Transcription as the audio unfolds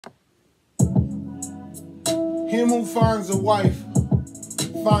Him who finds a wife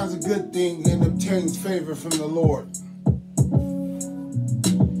finds a good thing and obtains favor from the Lord.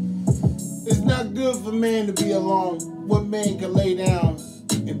 It's not good for man to be alone. What man can lay down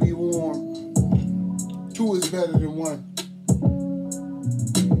and be warm? Two is better than one.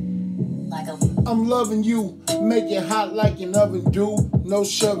 I'm loving you, make it hot like an oven do. No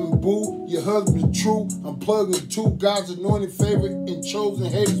shoving, boo. Your husband's true. I'm plugging two. God's anointed favorite and chosen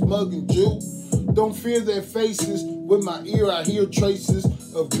haters mugging Jew. Don't fear their faces. With my ear I hear traces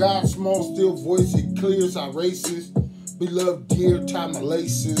of God's small still voice. It clears our races. Beloved dear, tie my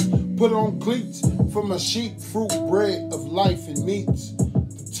laces. Put on cleats for my sheep, fruit, bread of life and meats.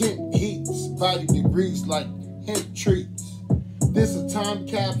 The tent heats, body degrees like hemp treats. This a time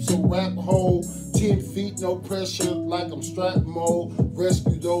capsule, rap hole, 10 feet, no pressure, like I'm strap mode.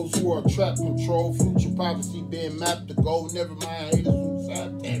 Rescue those who are trapped, control. Future prophecy being mapped to go. Never mind haters who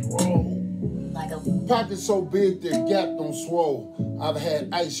side that roll. Pockets so big their gap don't swole. I've had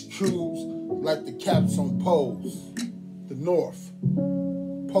ice cubes like the caps on poles. The North,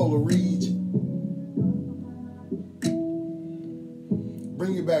 polar region.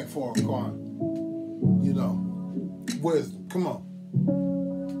 Bring it back for a car. You know, wisdom. Come on.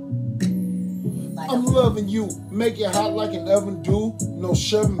 I'm loving you, make it hot like an oven do. No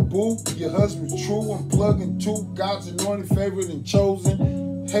shoving, boo. Your husband's true. I'm plugging two. God's anointed favorite and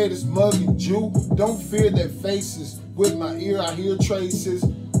chosen. Haters mugging Jew. Don't fear their faces. With my ear I hear traces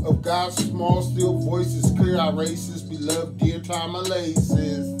of God's small still voices. Clear our races. Beloved dear, tie my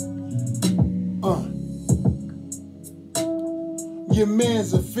laces. Your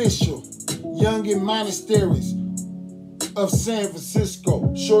man's official. Young in monasteries of San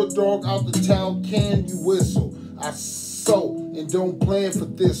Francisco. Short dog out the town, can you whistle? I sow and don't plan for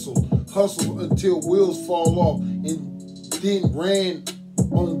thistle. Hustle until wheels fall off and then ran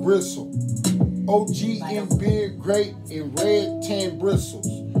on gristle. OG in beard, great in red tan bristles.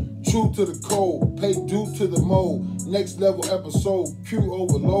 True to the code, pay due to the mold. Next level episode, Q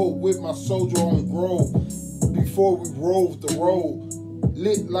overload with my soldier on grove. Before we roll with the road,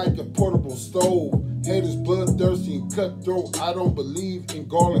 lit like a portable stove. Haters bloodthirsty and cutthroat. I don't believe in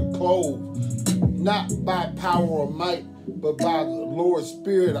garlic clove. Not by power or might, but by the Lord's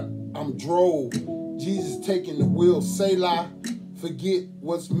Spirit I'm drove. Jesus taking the wheel. Selah, forget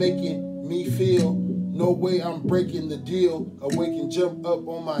what's making me feel. No way I'm breaking the deal. Awake and jump up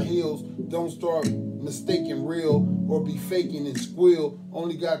on my heels. Don't start mistaking real or be faking and squeal.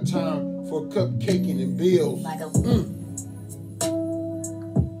 Only got time for cupcaking and bills.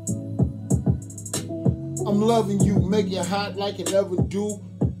 I'm loving you, make it hot like an oven do.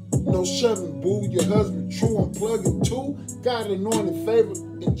 No shoving, boo. Your husband true, I'm plugging two. God anointed favorite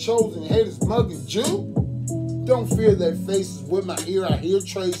and chosen haters mugging Jew. Don't fear their faces. With my ear I hear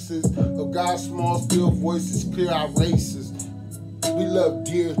traces of God's small still voices. Clear our races. We love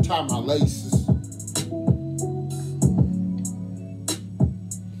dear, tie my laces.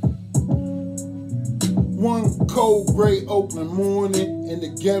 One cold gray Oakland morning, in the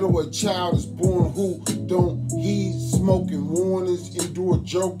ghetto a child is born who don't heed smoking warnings, endure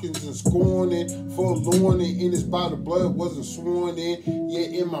jokings and scorning, forlorning in his body blood wasn't sworn in,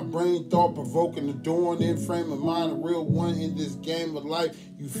 yet in my brain thought provoking, adorning frame of mind, a real one in this game of life.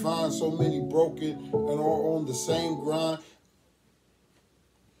 You find so many broken and are on the same grind.